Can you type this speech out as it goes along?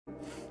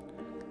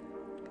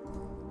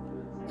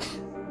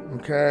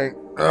Okay.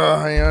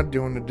 How y'all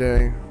doing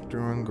today?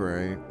 Doing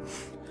great.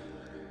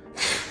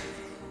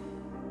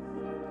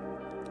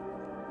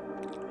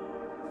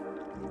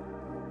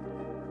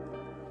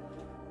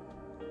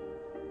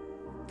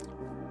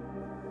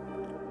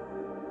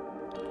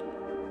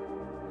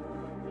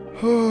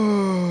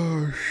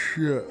 Oh,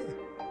 shit.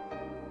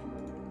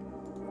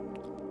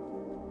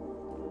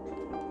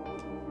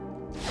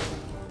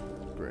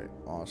 Great.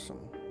 Awesome.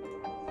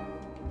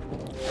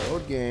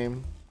 Load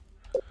game.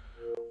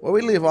 What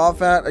we leave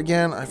off at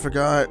again? I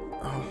forgot.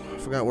 Oh, I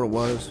forgot what it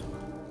was.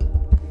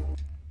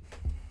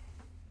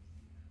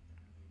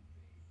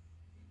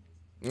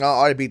 No, I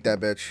already beat that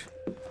bitch.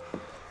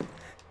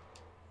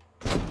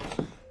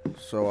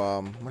 So,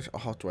 how much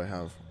health do I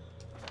have?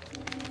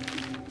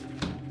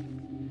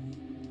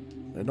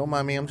 Hey, don't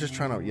mind me, I'm just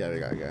trying to... Yeah,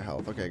 I got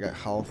health. Okay, I got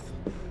health.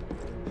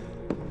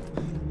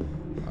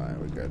 Alright,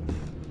 we're good.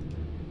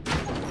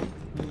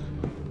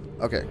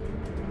 Okay.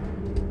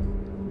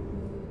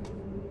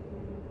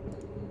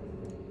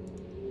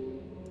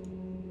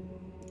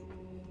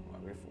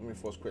 Let me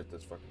force quit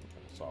this fucking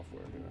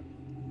software here.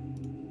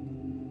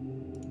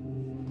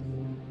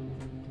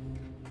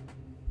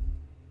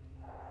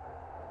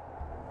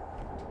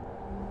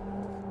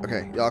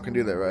 Okay, y'all can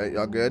do that, right?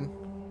 Y'all good?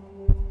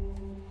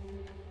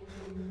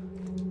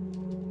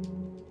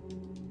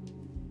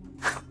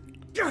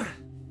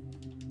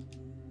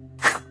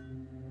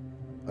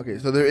 Okay,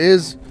 so there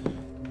is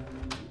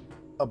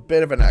a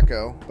bit of an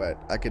echo, but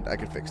I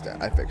could fix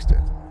that. I fixed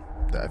it.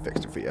 I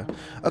fixed it for you.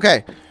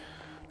 Okay,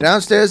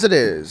 downstairs it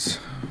is.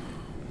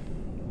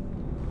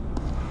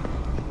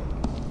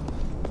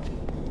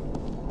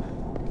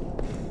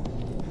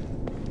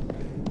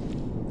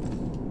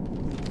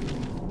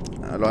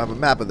 I don't have a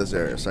map of this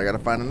area, so I gotta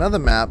find another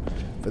map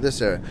for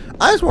this area.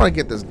 I just want to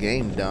get this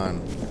game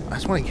done. I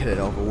just want to get it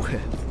over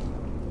with.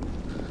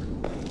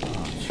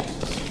 Oh,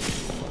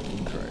 Jesus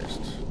fucking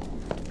Christ.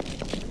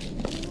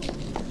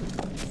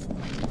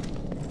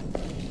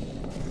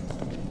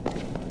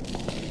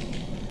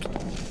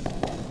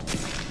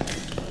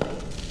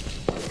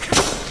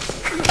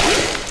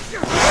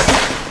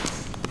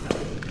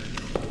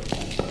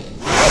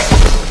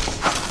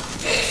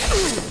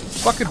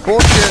 Fucking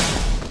bullshit.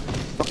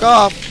 Fuck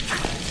off.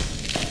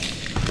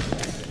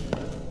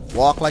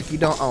 Walk like you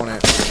don't own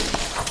it.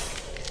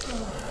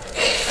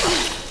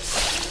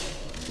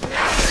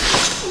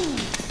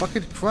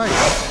 Fucking Christ.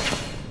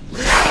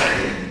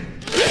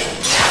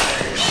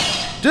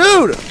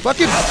 Dude!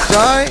 Fucking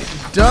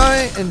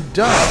die, and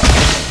die.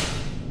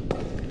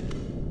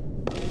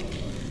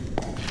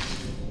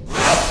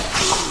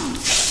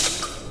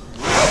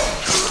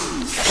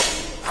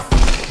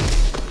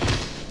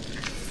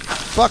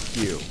 Fuck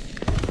you.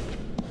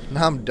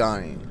 Now I'm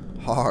dying.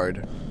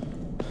 Hard.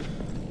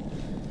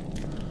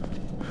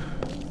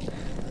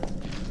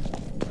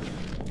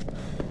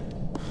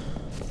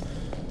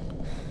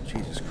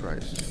 Jesus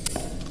Christ.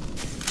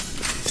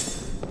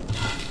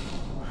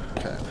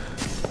 Okay.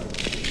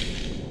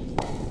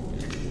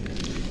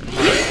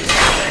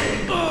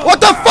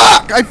 What the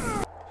fuck?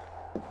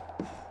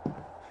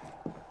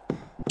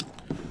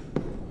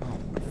 Oh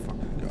my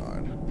fucking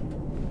God.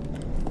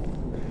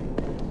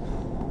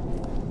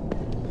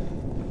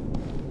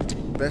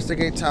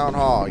 Investigate town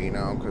hall, you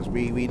know, because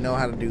we know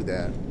how to do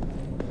that.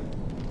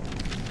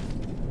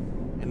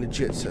 It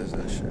legit says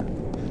that shit.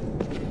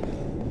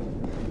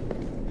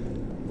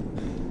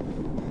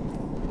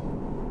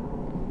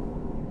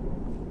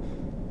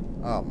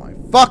 Oh my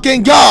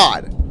fucking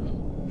God!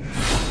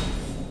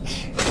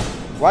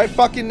 Right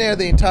fucking there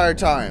the entire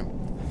time.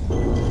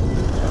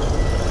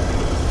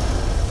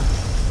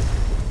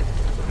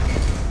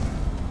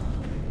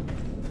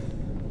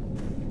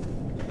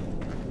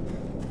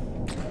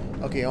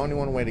 Okay, only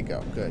one way to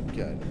go. Good,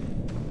 good.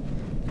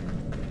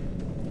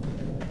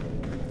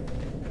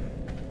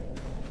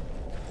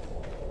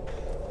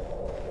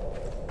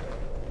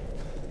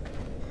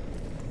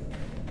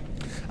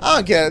 I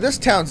don't get it. This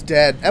town's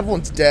dead.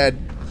 Everyone's dead.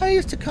 I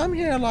used to come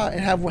here a lot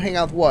and hang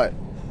out with what?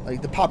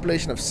 Like the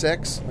population of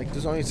 6? Like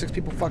there's only 6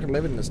 people fucking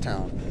living in this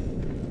town.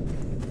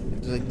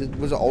 Like,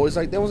 was it always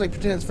like that? Was like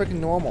pretend it's freaking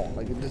normal.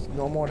 Like it's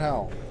normal as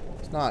hell.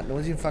 It's not. No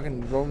one's even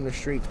fucking roaming the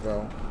streets,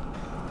 bro.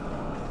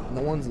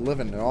 No one's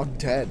living. They're all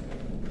dead.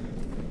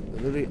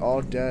 They're literally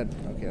all dead.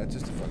 Okay, that's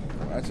just a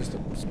fucking. That's just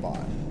a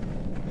spot.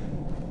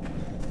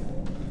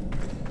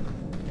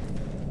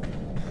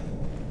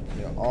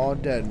 They're all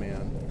dead,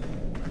 man.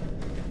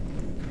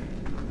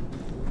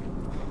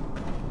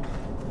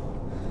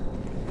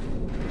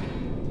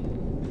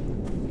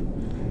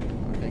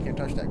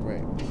 Touch that,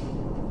 great.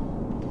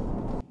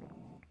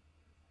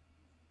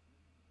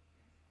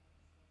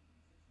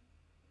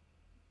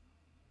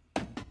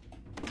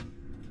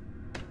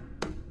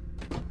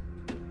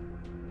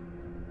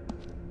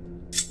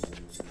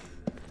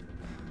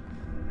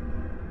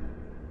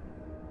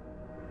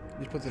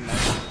 Just put the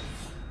knife.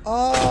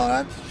 Oh,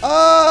 that's.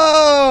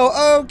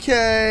 Oh,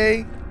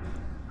 okay.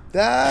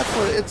 That's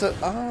what it's a.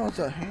 Oh, it's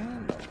a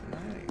handle.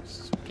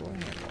 Nice. Door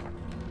handle.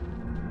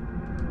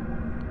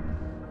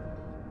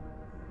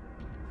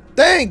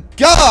 Thank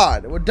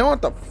God! We're done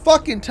with the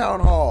fucking town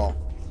hall.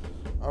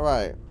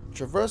 Alright.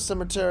 Traverse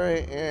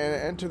cemetery and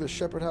enter the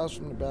shepherd house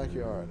from the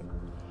backyard.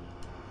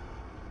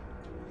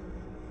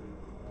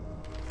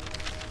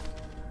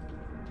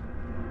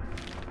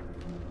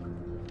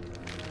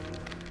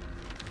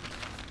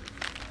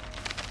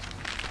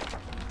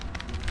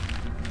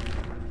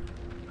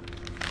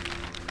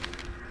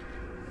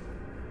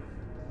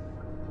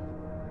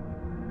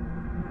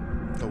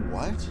 The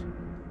what?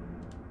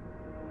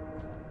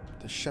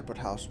 The shepherd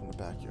house from the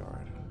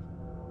backyard.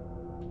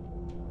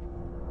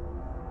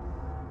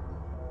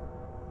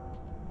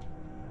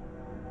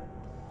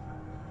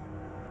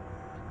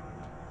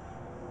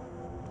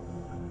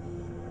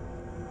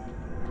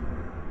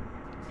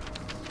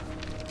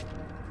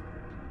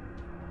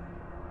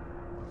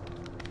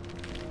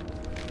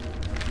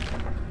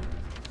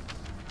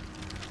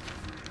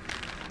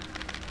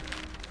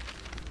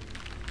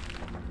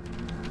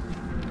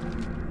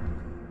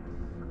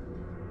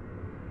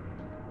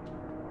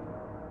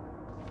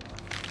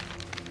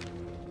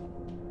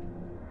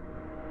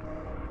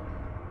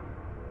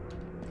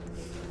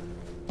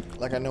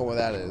 Like I know where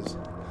that is.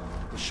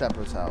 The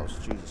shepherd's house.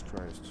 Jesus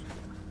Christ.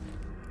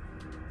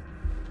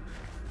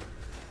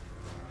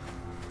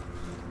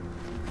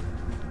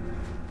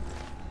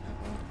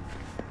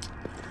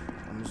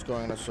 I'm just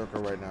going in a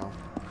circle right now.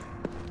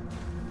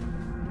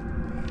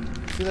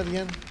 See that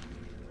again?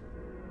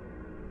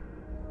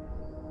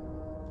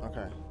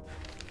 Okay.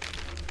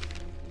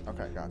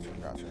 Okay, gotcha,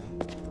 gotcha.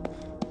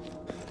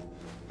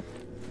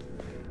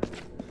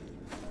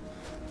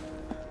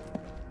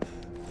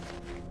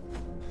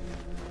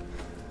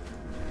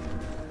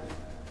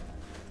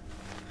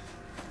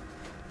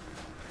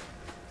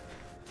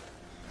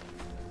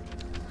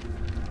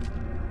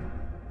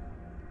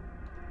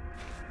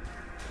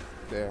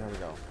 There we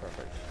go.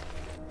 Perfect.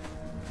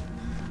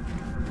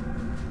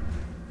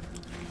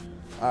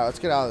 Alright, let's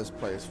get out of this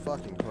place.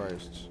 Fucking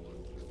Christ.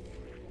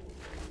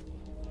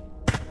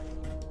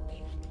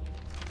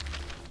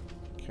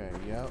 Okay,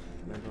 yep.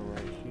 Maybe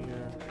right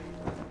here.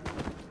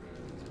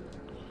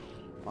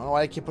 I don't know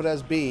why I keep it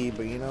as B,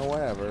 but you know,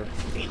 whatever.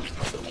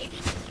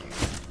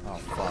 Oh,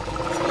 fuck.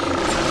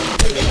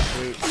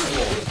 3,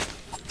 4.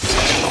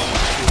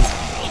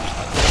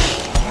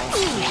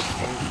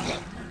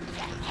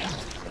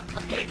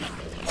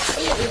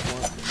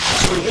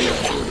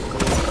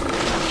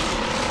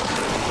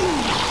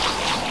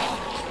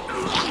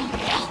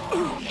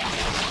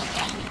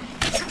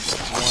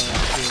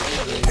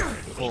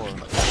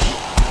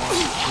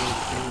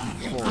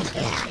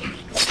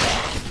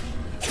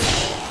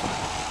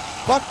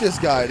 Fuck this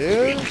guy,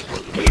 dude.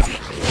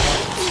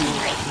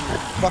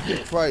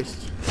 Fucking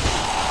Christ. 1,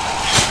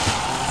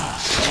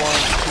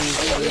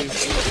 2, 3,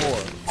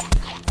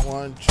 4.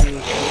 1, 2, 3,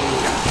 4.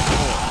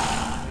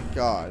 Thank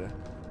God.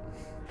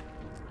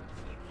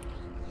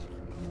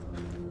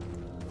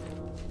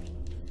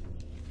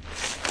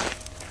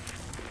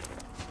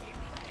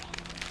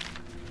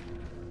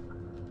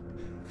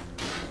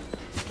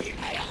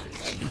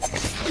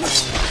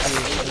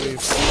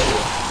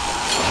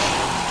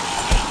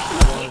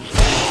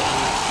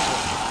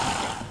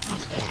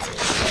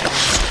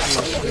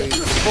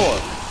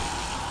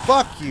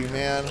 Fuck you,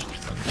 man. 1, 2,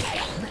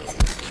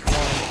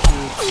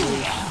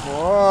 3,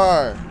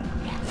 4. 1,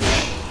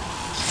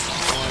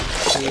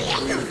 2,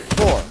 3,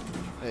 4.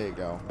 There you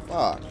go.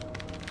 Fuck.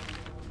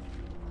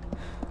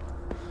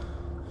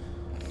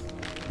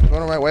 I'm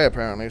going the right way,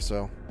 apparently,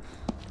 so.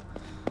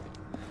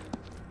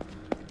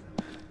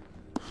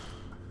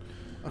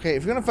 Okay,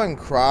 if you're gonna fucking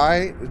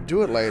cry,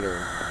 do it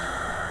later.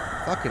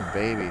 Fucking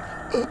baby.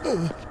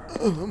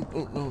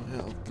 Oh,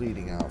 hell,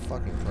 bleeding out.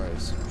 Fucking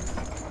Christ.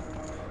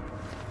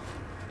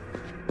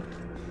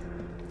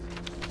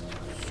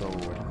 So, I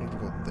don't need to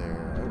go there.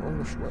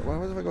 Why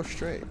would I go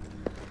straight?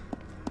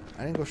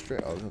 I didn't go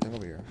straight. Oh, there's nothing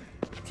over here.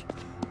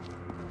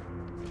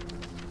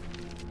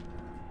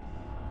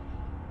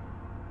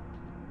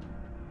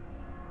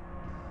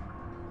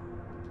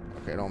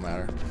 Okay, it don't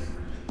matter.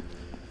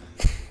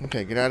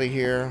 Okay, get out of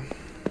here.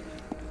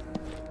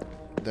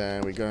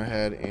 Then we go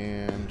ahead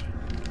and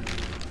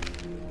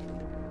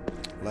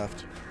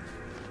left.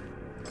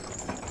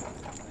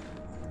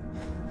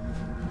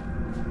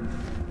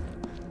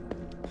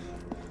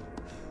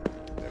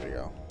 There we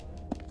go.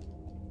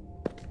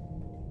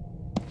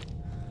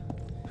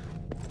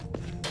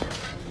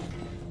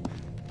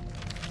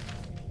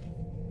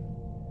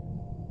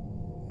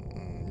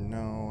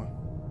 No.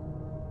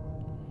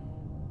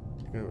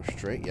 You gonna go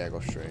straight? Yeah, go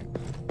straight.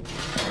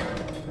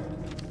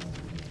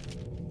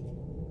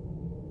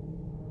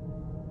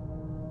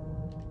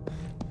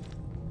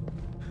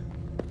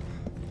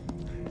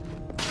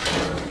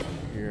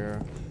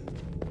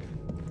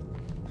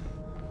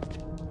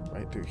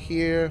 Through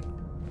here.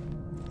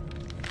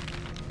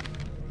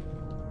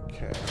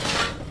 Okay.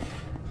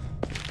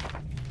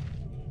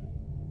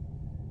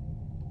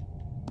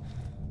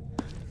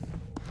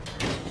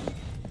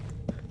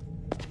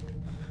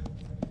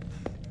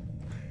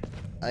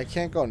 I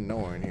can't go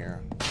nowhere in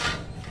here.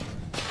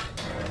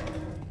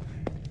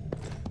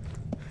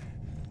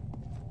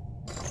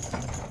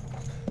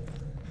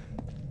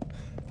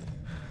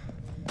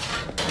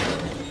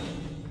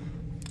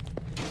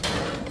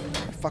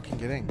 fucking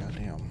get in,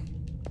 goddamn.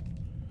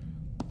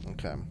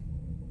 Okay.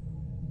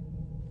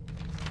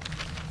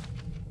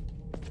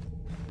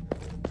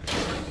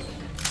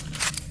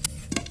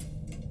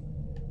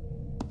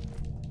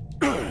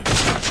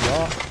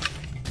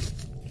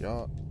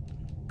 Yeah.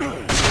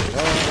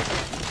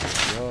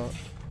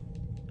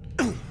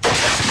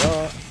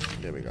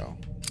 There we go.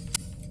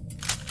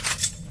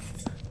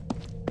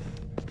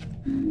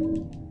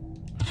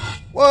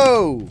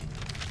 Whoa!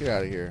 Get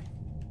out of here.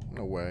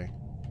 No way.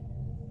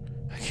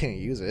 I can't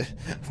use it.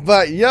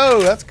 But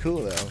yo, that's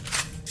cool though.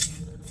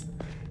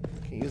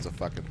 Can't use a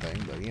fucking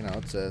thing, but you know,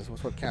 it says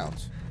what's what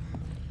counts.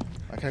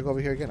 Why can't I go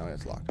over here again? Oh,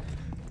 it's locked.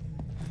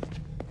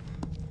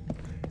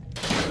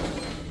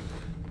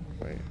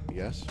 Wait,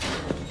 yes?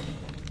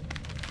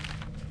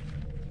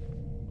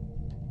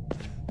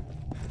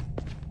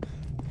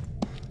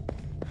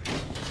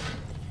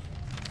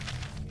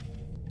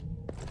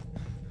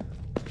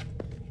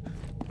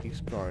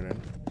 East Garden.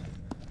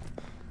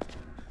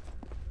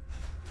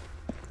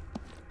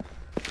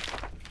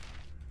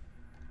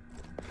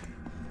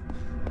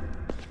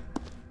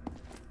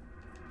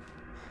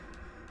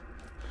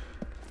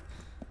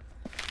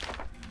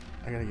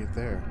 I gotta get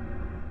there.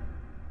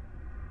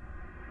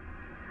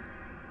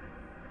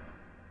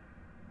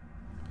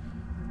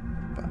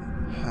 But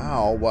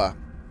how?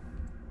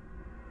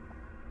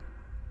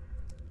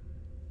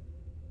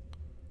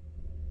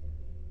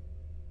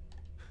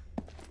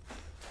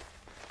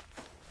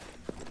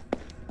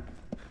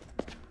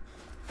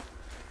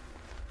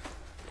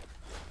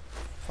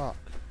 Fuck.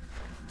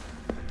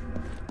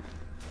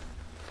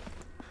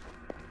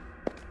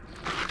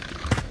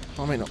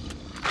 Oh, I mean, no.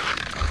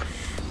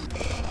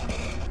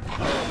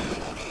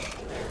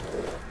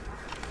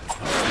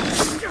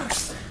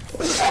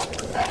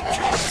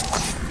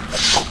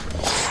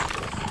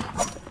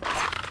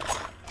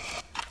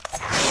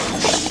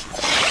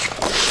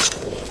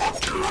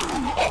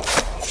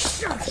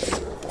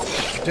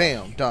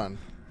 Damn, done.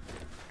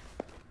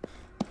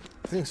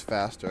 I think it's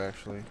faster,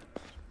 actually.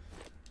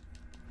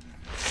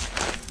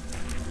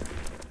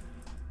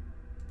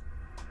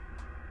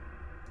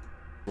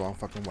 Wrong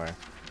fucking way.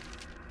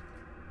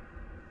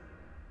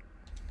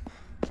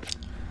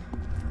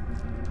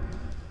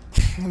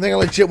 I think I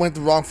legit went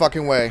the wrong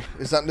fucking way.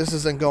 This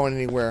isn't going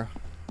anywhere.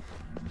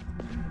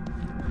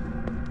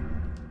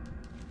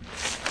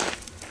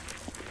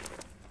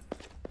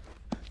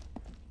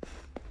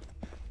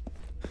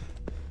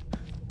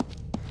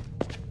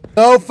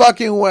 No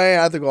fucking way.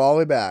 I have to go all the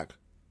way back.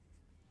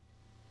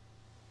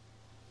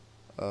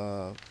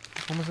 What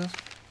was this?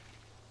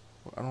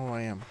 I don't know where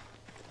I am.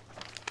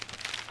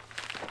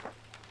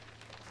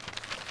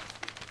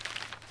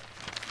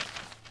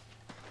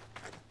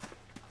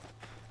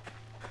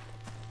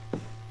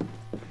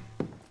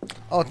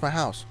 Oh, it's my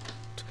house.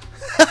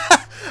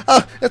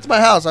 Oh, it's my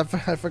house. I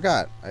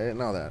forgot. I didn't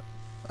know that.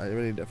 I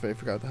really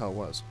forgot what the hell it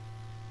was.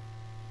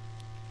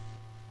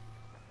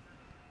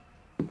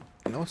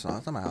 No, it's not.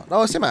 It's not my house.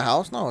 No, it's in my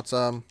house. No, it's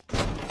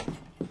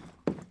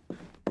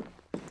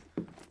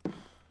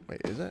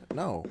Wait, is it?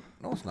 No.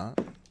 No, it's not.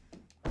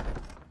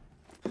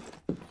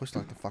 Push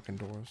like the fucking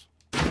doors.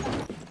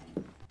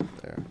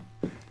 There.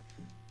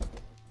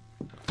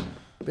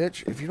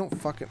 Bitch, if you don't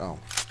fucking... Oh.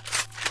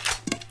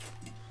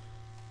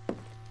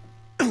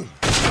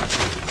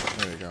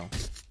 There you go.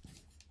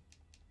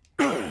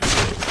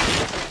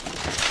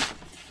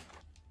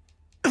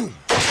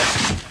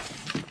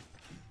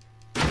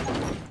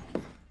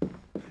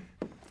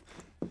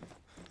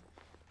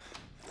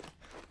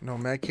 No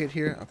med kit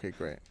here? Okay,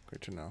 great.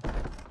 Great to know.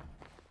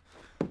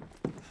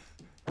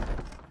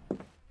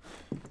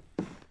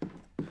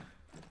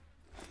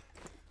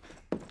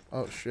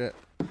 Oh, shit.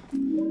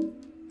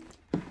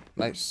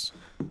 Nice.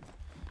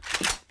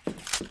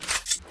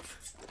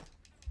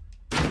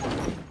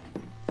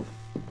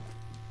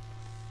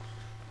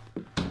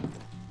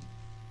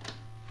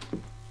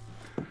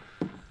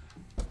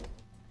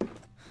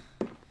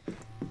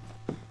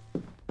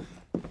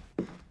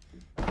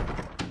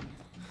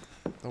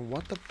 Then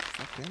what the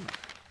fuck am I?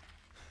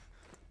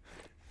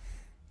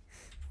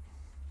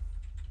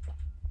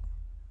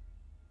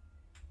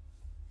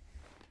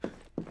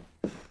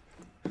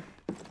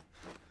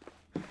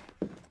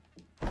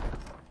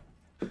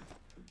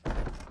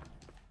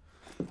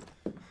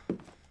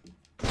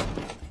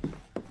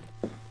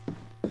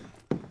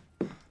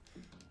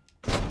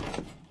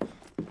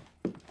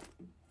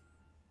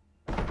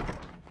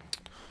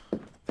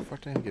 How the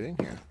fuck did I get in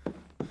here?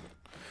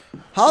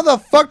 How the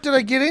fuck did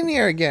I get in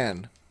here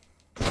again?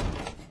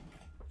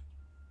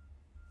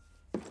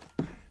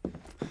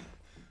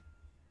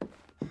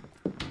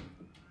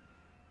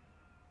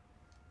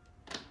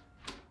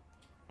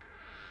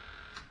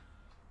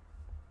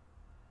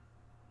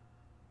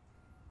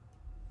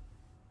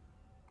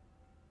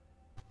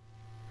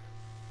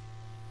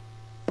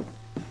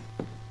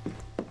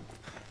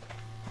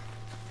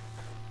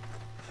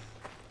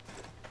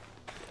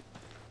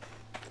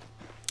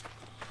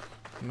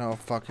 No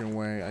fucking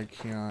way, I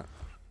can't.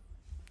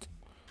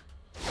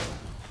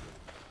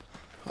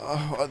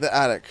 Oh, the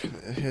attic.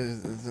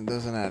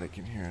 There's an attic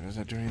in here. Does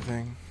that do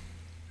anything?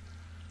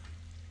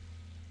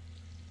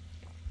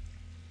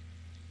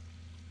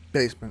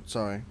 Basement,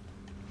 sorry.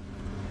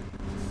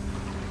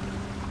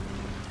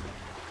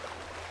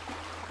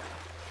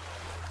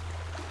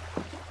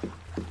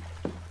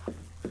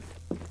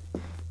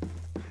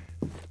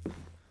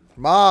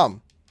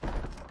 Mom!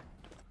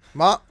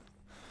 Mom!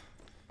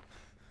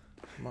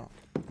 Mom.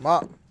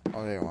 Mom!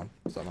 Oh, there you are.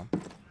 What's up, Mom?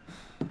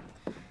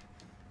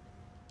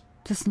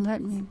 Just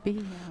let me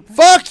be, Albert.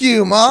 Fuck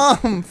you,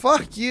 Mom!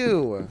 Fuck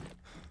you!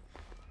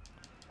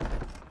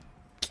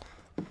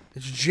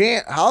 It's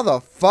jammed. How the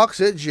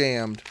fuck's it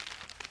jammed?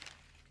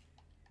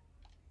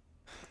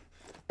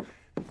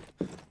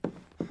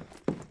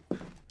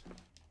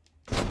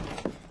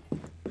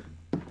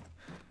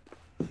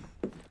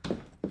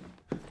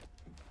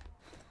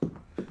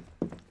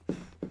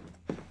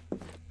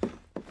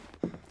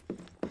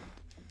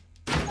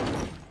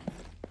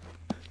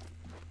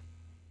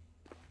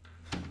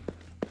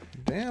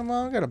 Damn,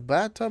 Mom, I got a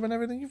bathtub and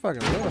everything. You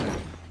fucking living it.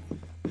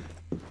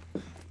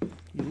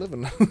 You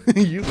living,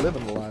 you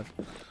living the life.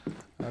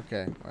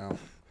 Okay, well,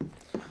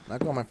 not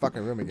going to my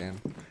fucking room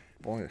again.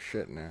 Boy, there's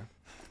shit in there.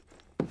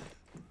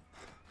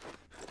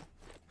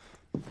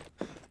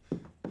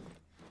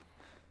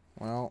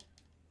 Well,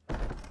 oh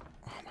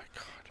my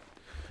god.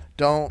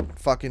 Don't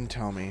fucking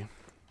tell me.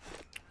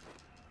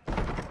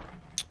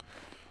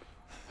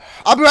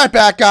 I'll be right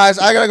back, guys.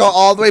 I gotta go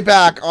all the way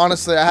back.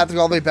 Honestly, I have to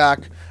go all the way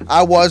back.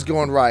 I was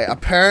going right.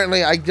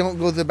 Apparently, I don't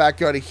go to the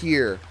backyard of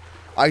here.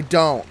 I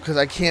don't, because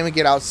I can't even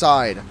get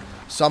outside.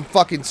 So I'm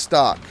fucking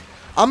stuck.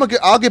 I'll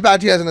get back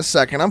to you guys in a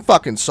second. I'm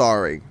fucking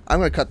sorry. I'm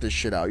gonna cut this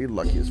shit out. You're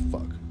lucky as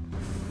fuck.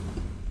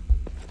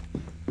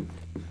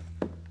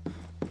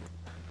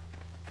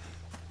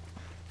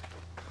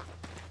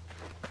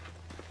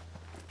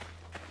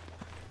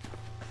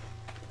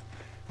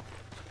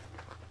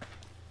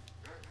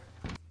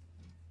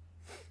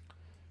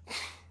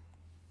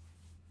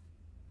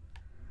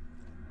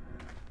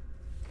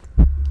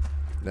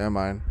 Never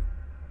mind.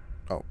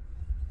 Oh.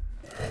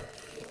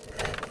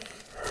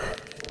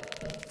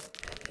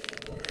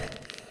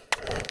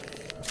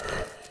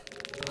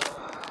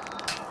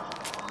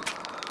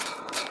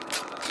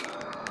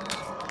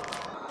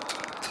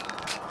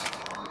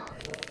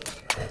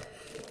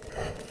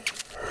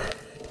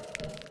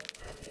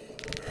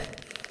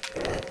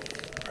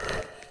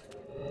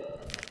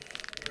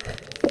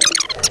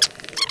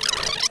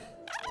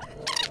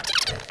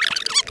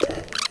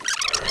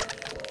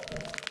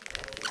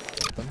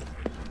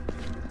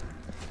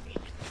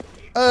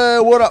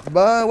 What up,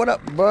 bud? What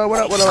up, bud?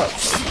 What up, what up?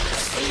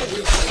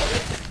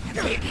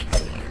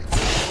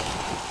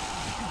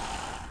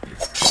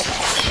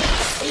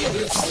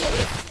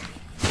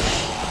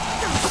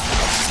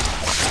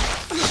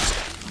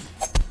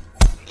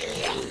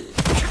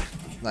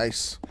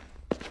 Nice.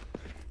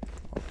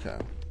 Okay.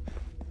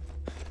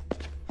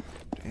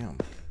 Damn.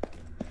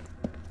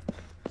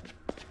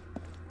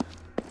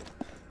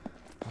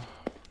 Oh,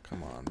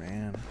 come on,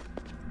 man.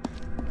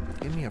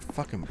 Give me a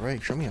fucking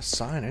break. Show me a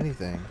sign,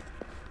 anything.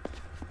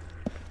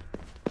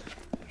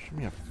 Show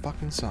me a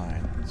fucking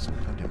sign. It's so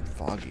goddamn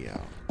foggy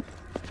out.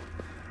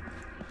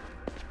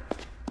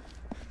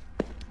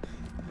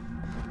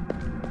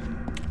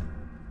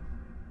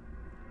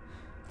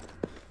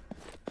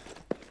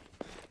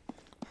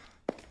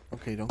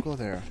 Okay, don't go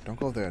there. Don't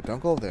go there.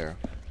 Don't go there.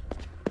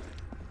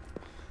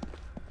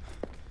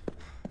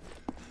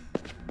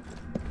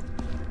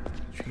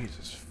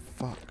 Jesus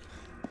fuck.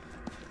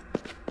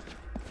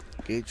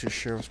 Gate to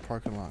sheriff's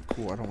parking lot.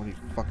 Cool, I don't really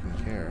fucking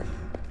care.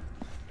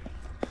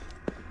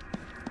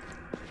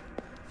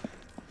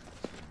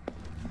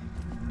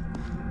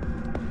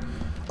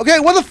 Okay,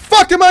 where the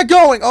fuck am I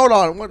going? Hold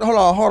on. Hold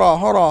on. Hold on.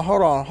 Hold on.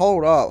 Hold on.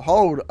 Hold up.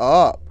 Hold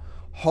up.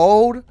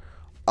 Hold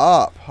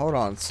up. Hold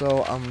on.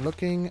 So I'm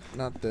looking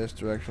not this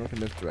direction. Looking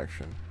this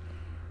direction.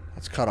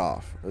 Let's cut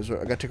off. I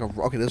gotta take a.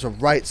 Okay, there's a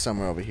right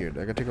somewhere over here.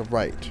 I gotta take a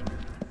right.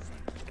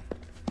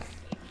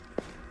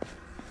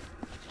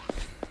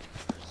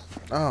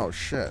 Oh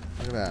shit!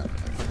 Look at that.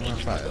 Fucking on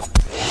fire.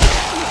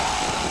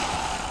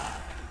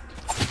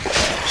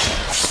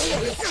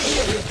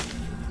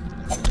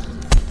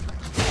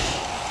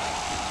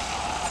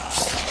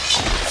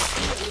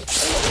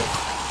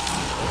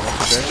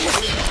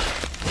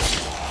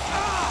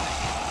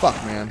 Fuck,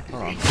 man.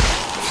 Hold on.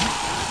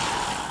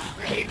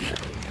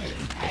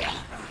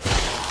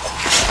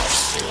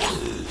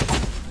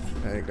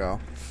 There you go.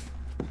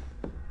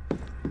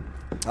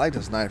 I like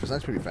this knife. This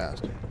knife's pretty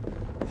fast.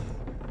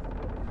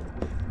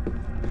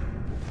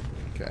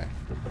 Okay.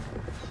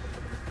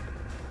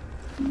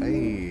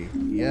 Hey,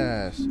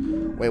 yes.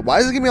 Wait, why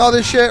does it give me all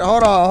this shit?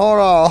 Hold on, hold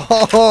on,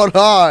 hold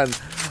on.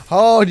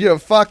 Hold your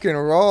fucking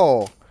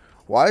roll.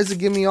 Why does it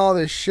give me all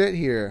this shit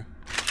here?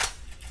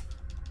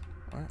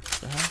 What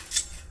the hell?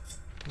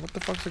 What the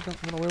fuck's it going?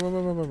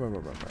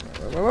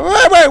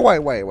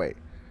 Wait.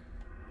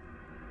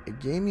 It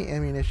gave me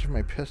ammunition for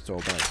my pistol,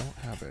 but I don't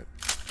have it.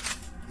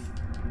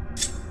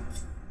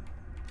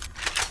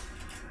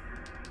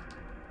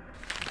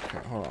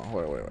 Okay, hold on,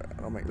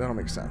 wait. That don't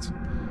make sense.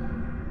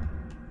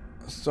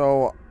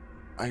 So,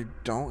 I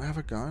don't have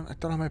a gun? I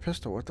thought I had my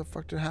pistol. What the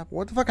fuck did happen?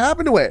 What the fuck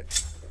happened to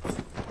it?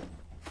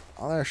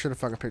 I should have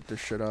fucking picked this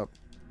shit up.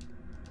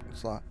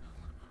 It's lot.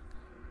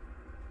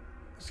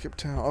 Skip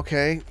town.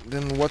 Okay,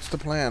 then what's the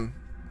plan?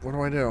 What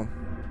do I do?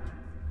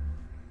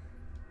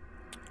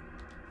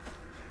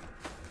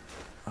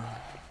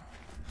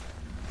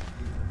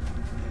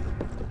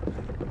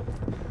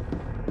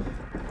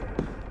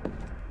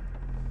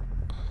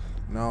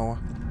 No.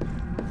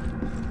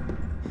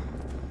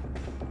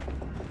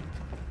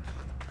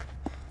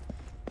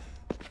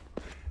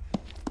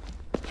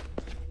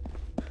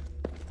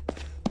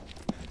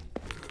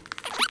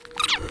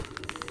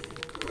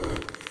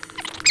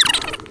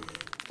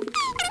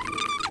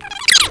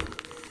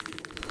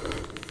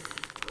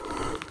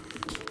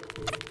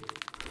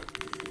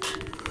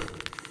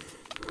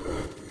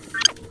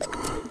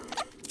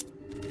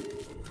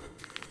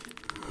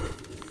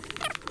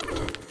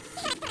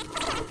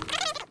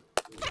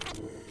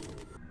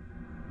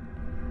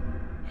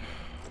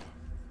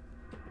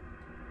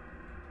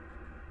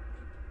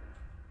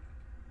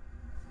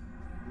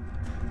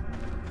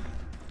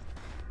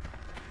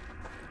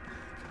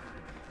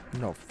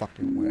 No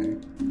fucking way.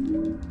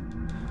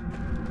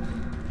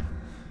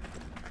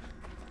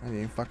 I didn't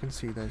even fucking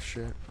see that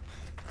shit.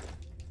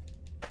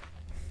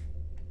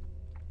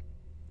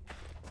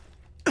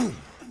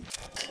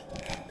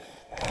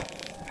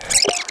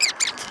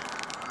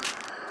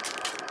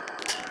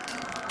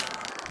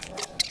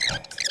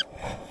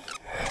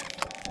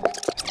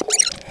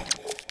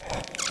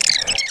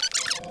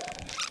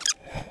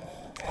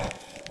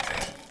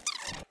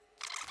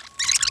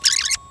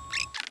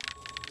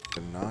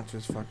 Did not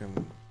just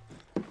fucking...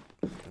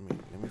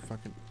 Let me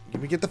fucking...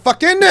 Let me get the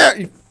fuck in there!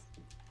 You...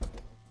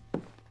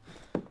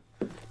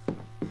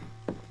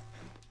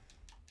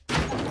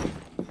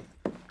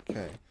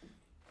 Okay.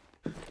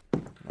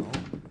 No.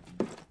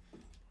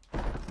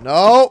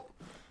 No!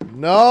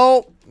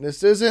 No!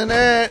 This isn't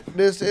it!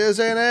 This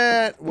isn't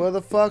it! Where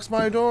the fuck's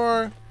my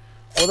door?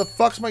 Where the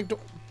fuck's my door?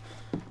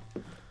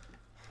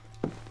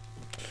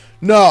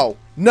 No!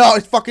 No!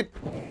 It's fucking...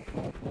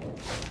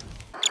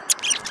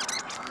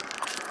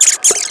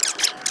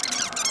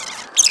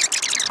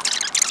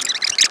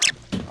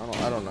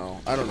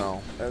 I don't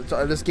know.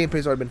 This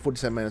gameplay's already been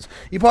 47 minutes.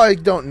 You probably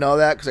don't know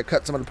that because I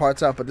cut some of the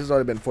parts out, but this has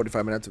already been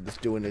 45 minutes of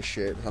just doing this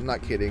shit. I'm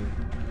not kidding.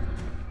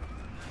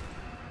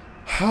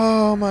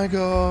 Oh my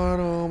god.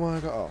 Oh my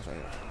god. Oh, sorry.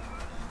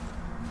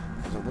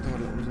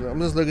 I'm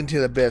just looking to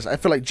the abyss. I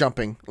feel like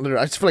jumping.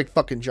 Literally, I just feel like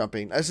fucking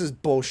jumping. This is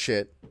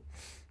bullshit.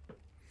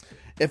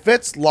 If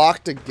it's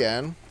locked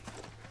again,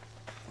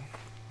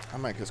 I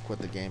might just quit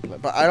the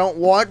gameplay. But I don't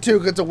want to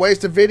because it's a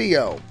waste of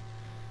video.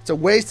 It's a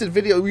wasted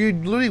video. You're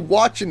literally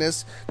watching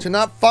this to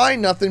not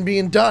find nothing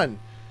being done.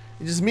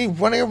 It's just me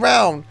running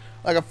around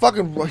like a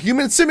fucking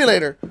human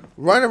simulator.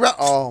 Running around.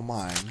 Oh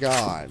my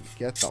god.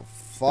 Get the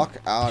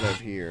fuck out of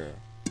here.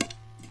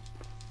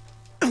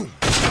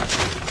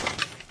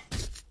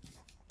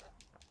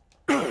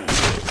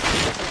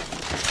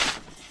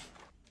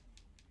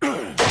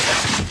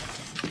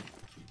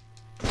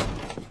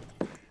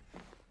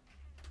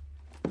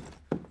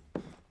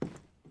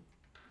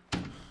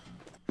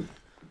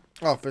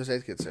 Oh, first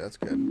aid kits here. That's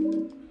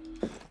good.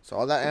 So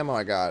all that ammo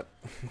I got,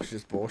 which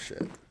is just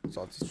bullshit. It's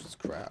all just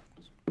crap.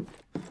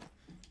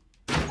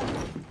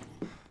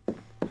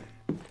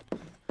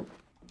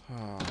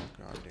 Oh,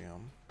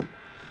 goddamn.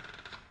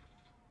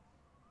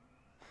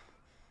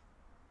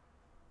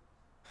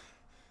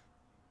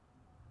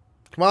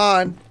 Come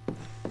on!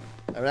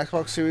 I have an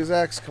Xbox Series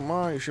X. Come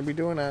on, you should be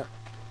doing that.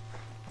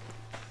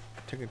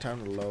 Taking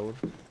time to load.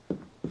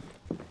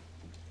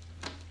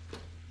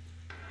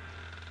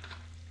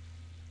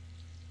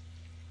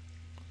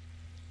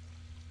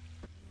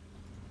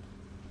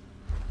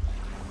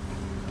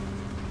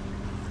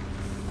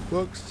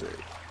 Fuck's sake.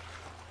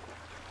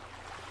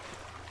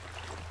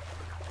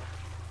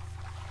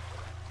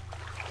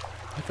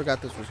 I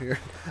forgot this was here.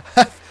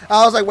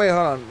 I was like, wait,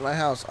 hold on. My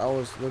house. I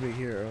was literally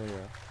here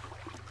earlier.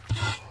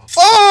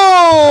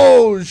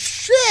 Oh,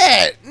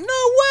 shit! No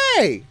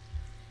way!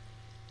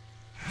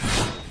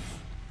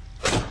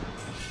 Oh,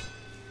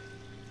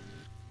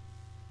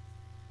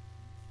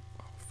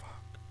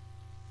 fuck.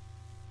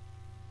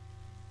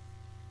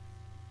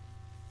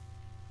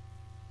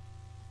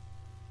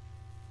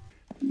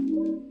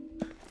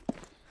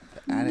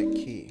 The attic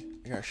key.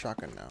 I got a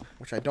shotgun now,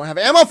 which I don't have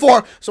ammo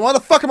for, so why the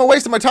fuck am I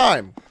wasting my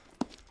time?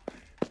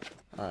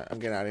 Alright, I'm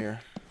getting out of here.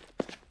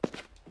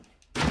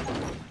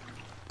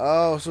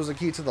 Oh, so it's a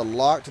key to the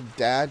locked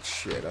dad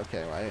shit.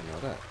 Okay, well, I didn't know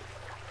that.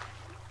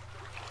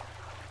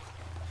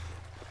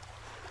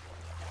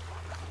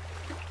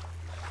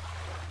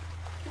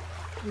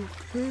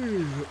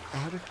 Okay,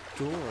 attic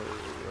door.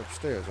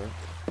 Upstairs, right?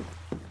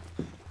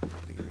 I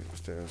think it's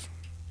upstairs.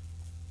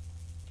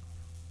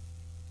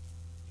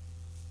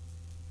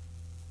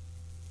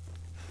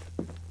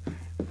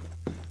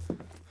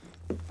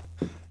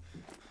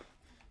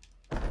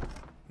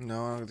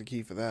 No, I don't have the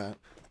key for that.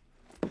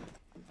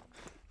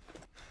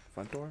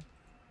 Front door?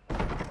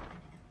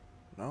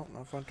 No,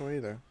 not front door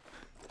either.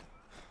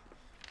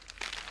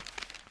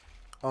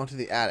 Oh, into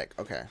the attic.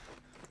 Okay.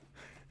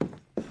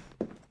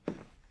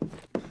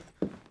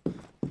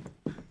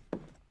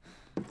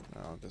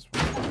 No, this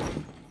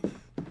one.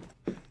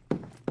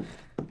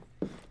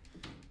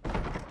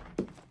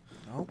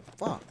 Oh,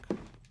 fuck.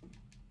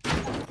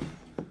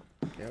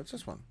 Okay, what's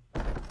this one?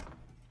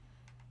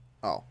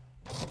 Oh.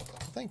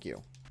 Thank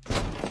you.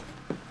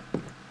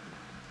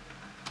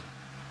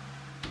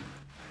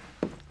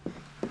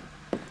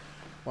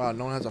 Wow,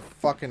 no one has a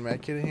fucking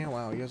medkit in here?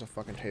 Wow, you guys are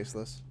fucking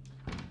tasteless.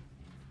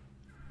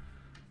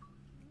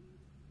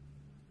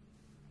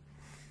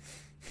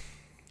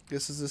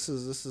 This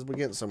is we're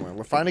getting somewhere.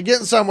 We're finally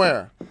getting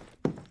somewhere.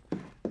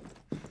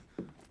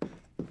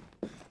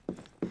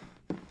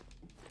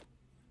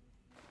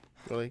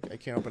 Really? I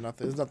can't open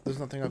nothing. There's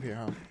nothing up here,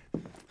 huh?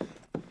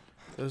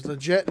 There's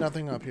legit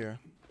nothing up here.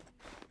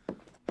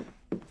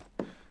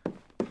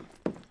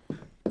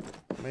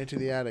 Made it to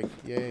the attic.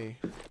 Yay.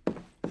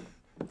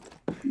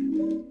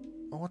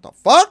 Oh, what the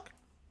fuck?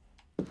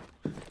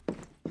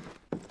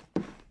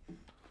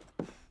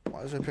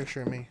 Why is there a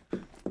picture of me?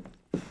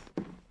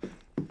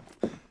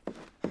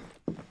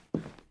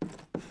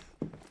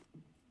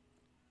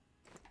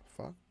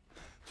 Fuck.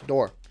 It's a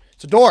door.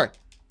 It's a door!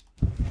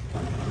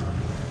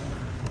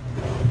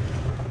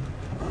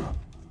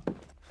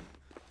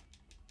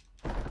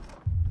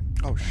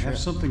 Oh, shit. I have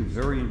something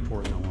very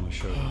important I want to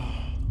show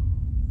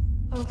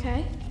you.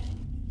 Okay.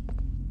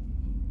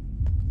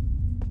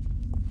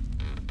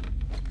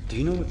 Do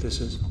you know what this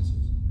is?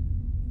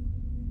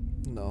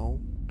 No.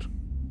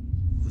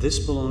 This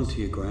belonged to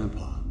your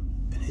grandpa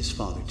and his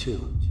father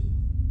too.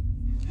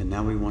 And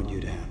now we want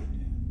you to have it.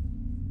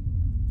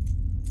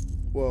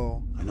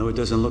 Whoa. I know it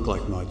doesn't look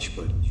like much,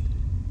 but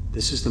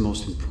this is the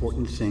most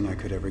important thing I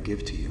could ever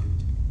give to you.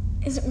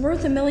 Is it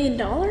worth $1 million?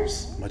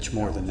 Much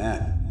more than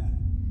that.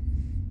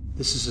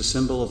 This is a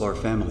symbol of our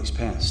family's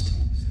past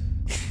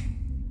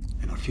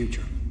and our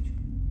future.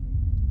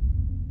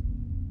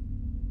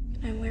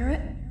 Can I wear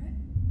it?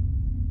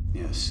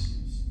 Yes.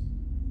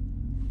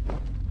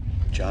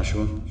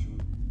 Joshua,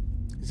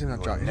 He's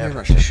not you are Joshua.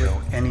 never to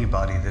show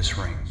anybody this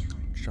ring.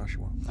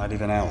 Joshua. Not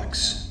even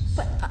Alex.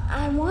 But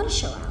I want to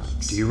show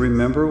Alex. Do you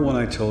remember when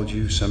I told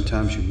you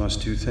sometimes you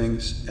must do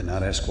things and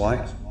not ask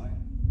why?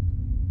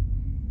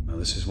 Well,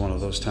 this is one of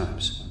those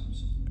times.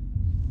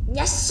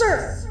 Yes,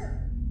 sir!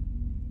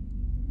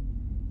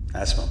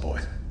 That's my boy.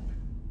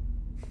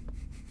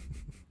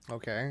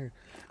 Okay.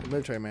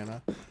 Military man, huh?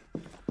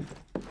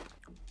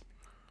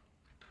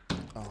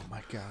 Oh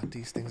my god,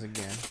 these things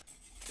again.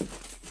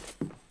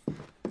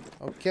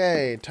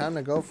 Okay, time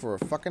to go for a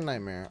fucking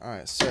nightmare.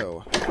 Alright,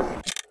 so.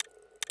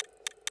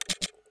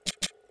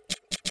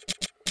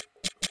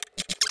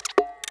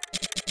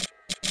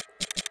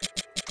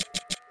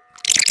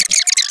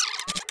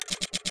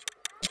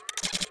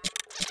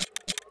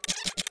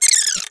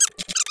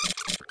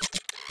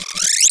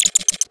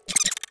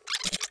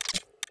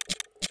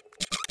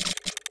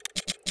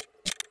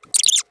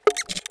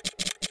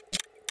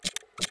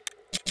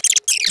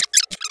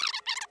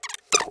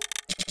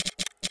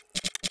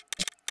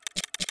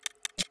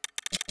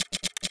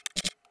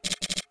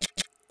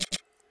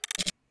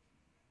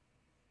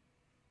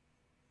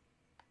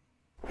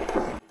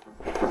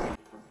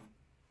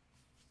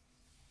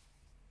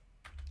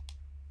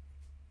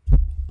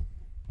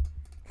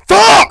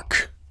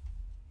 Fuck!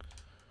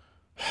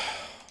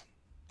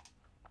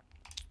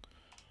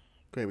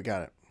 Great, we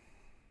got it.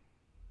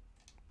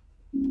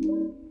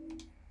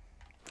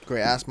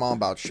 Great, ask mom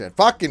about shit.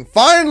 Fucking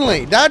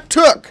finally! That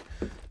took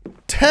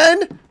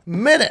 10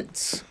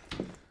 minutes.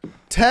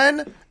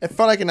 10? It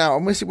felt like an hour.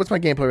 Let me see, what's my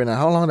gameplay right now?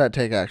 How long did that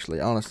take,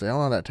 actually? Honestly, how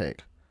long did that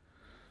take?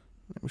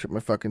 Let me check my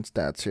fucking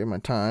stats here, my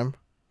time.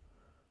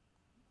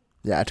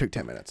 Yeah, it took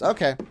 10 minutes.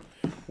 Okay.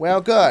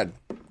 Well, good.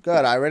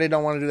 Good. I really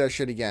don't want to do that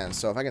shit again.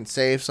 So if I can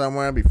save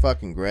somewhere, it'd be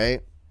fucking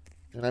great.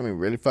 You know what I mean?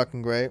 Really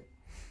fucking great.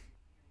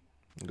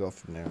 Go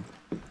from there.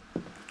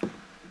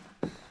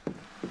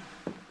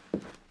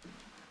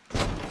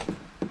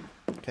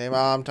 Okay,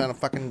 Mom, time to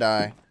fucking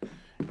die.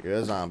 You're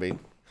a zombie.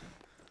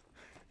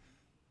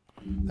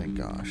 Thank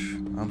gosh.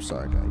 I'm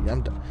sorry,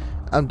 guys.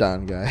 I'm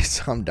done,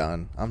 guys. I'm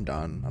done. I'm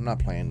not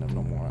playing them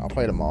no more. I'll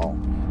play them all.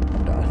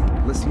 I'm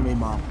done. Listen to me,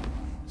 Mom.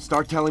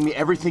 Start telling me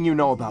everything you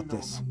know about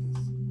this.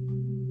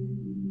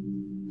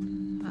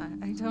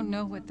 I don't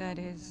know what that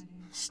is.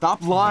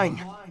 Stop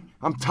lying.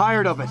 I'm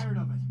tired of it.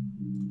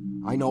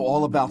 I know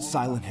all about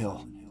Silent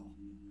Hill.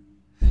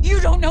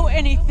 You don't know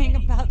anything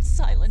about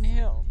Silent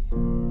Hill.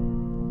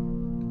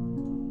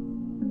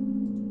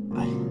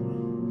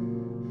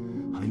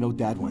 I know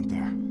Dad went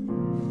there.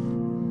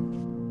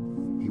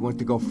 He went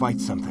to go fight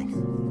something.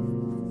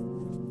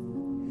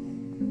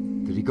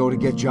 Did he go to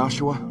get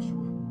Joshua?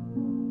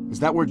 Is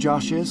that where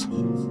Josh is?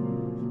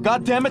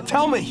 God damn it,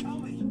 tell me!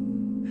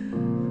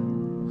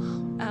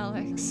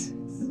 Alex,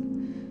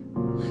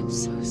 I'm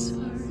so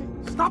sorry.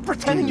 Stop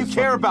pretending you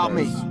care about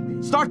me!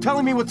 Start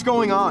telling me what's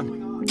going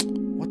on!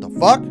 What the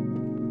fuck?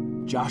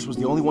 Josh was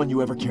the only one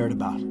you ever cared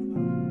about.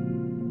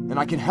 And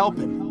I can help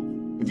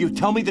him if you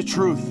tell me the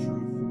truth.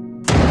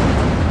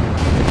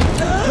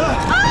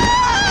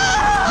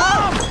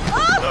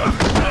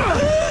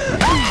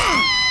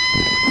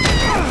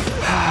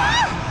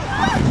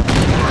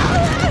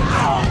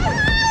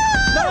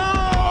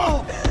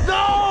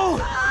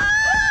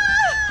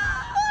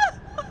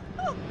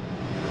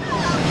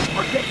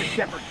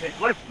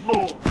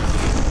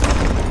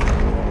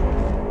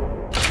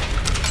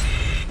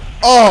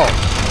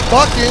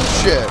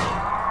 shit.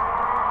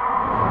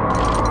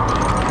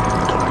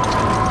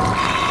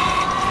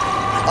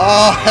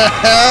 Oh,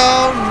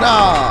 hell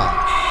nah.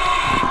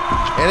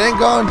 It ain't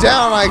going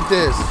down like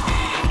this.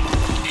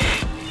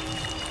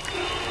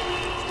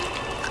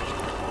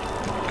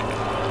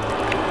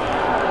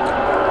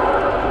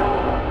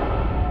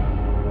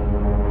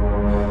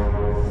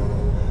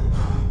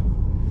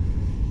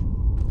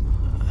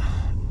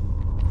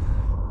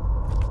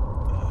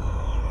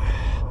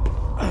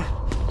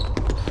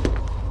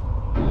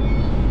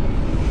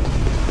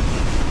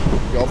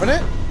 You open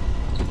it?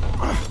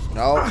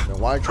 No, then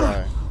why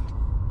try?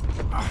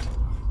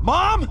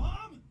 Mom?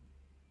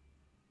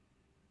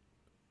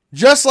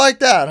 Just like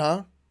that,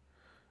 huh?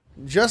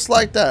 Just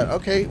like that.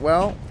 Okay,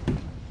 well.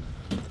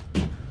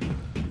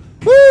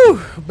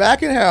 Woo!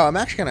 Back in hell. I'm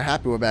actually kind of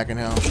happy we're back in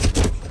hell.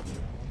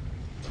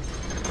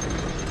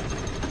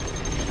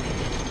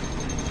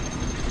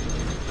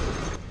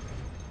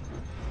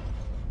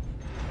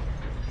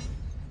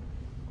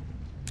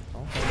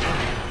 Okay.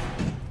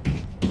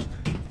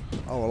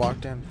 Oh, we're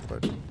locked in,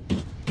 but.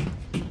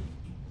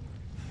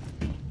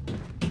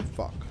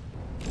 Fuck.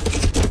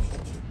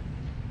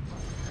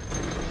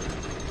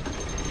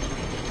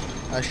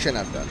 I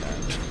shouldn't have done that.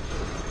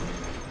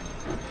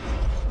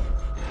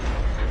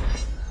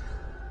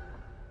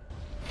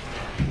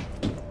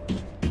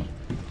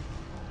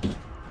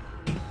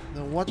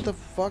 Then what the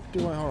fuck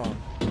do I... Hold on.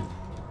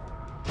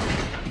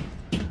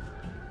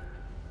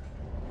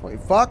 Wait,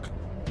 fuck?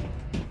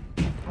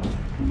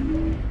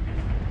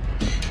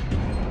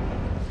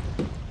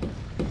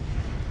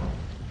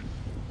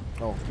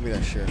 Oh, give me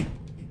that shit.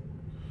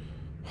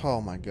 Oh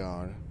my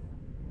god.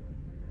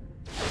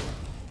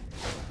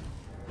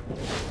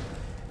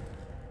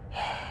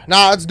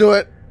 Nah, let's do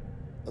it.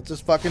 Let's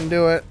just fucking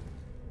do it.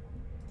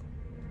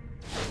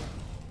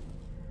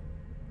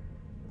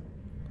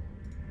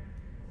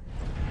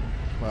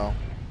 Well.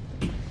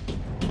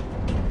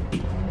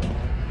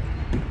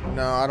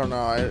 No, I don't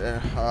know.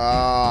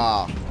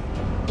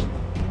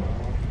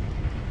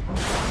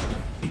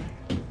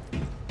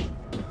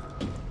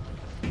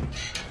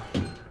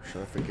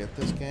 Should I forget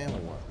this game or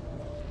what?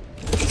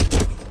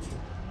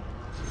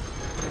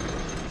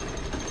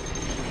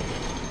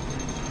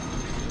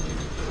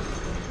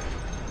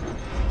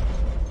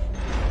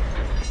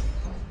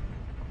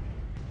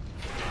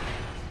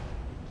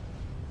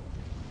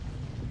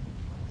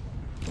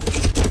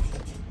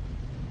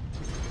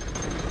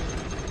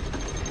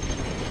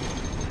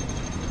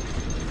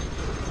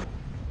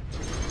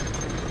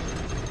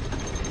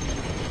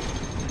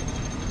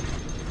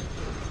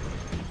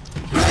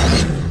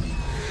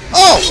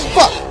 Oh,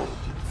 fuck!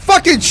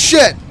 Fucking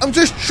shit! I'm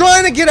just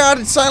trying to get out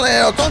of Silent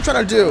Hill. That's all I'm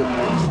trying to do.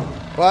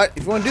 But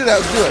if you want to do that,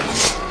 let's do it.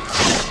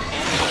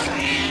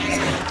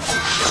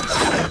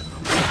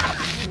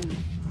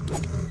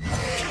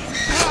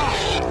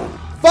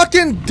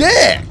 Fucking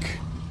dick!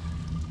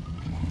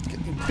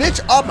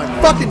 Bitch off my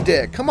fucking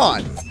dick. Come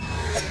on.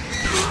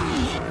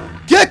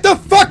 Get the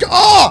fuck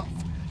off!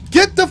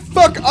 Get the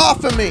fuck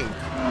off of me!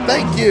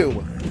 Thank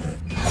you.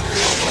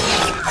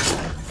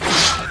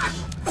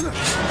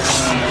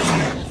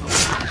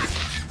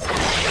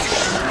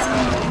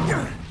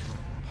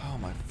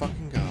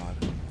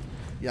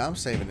 Yeah, I'm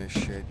saving this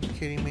shit. You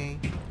kidding me?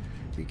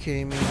 You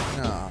kidding me?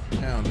 No,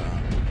 hell no.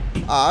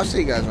 I'll see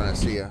you guys when I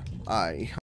see ya. Alright.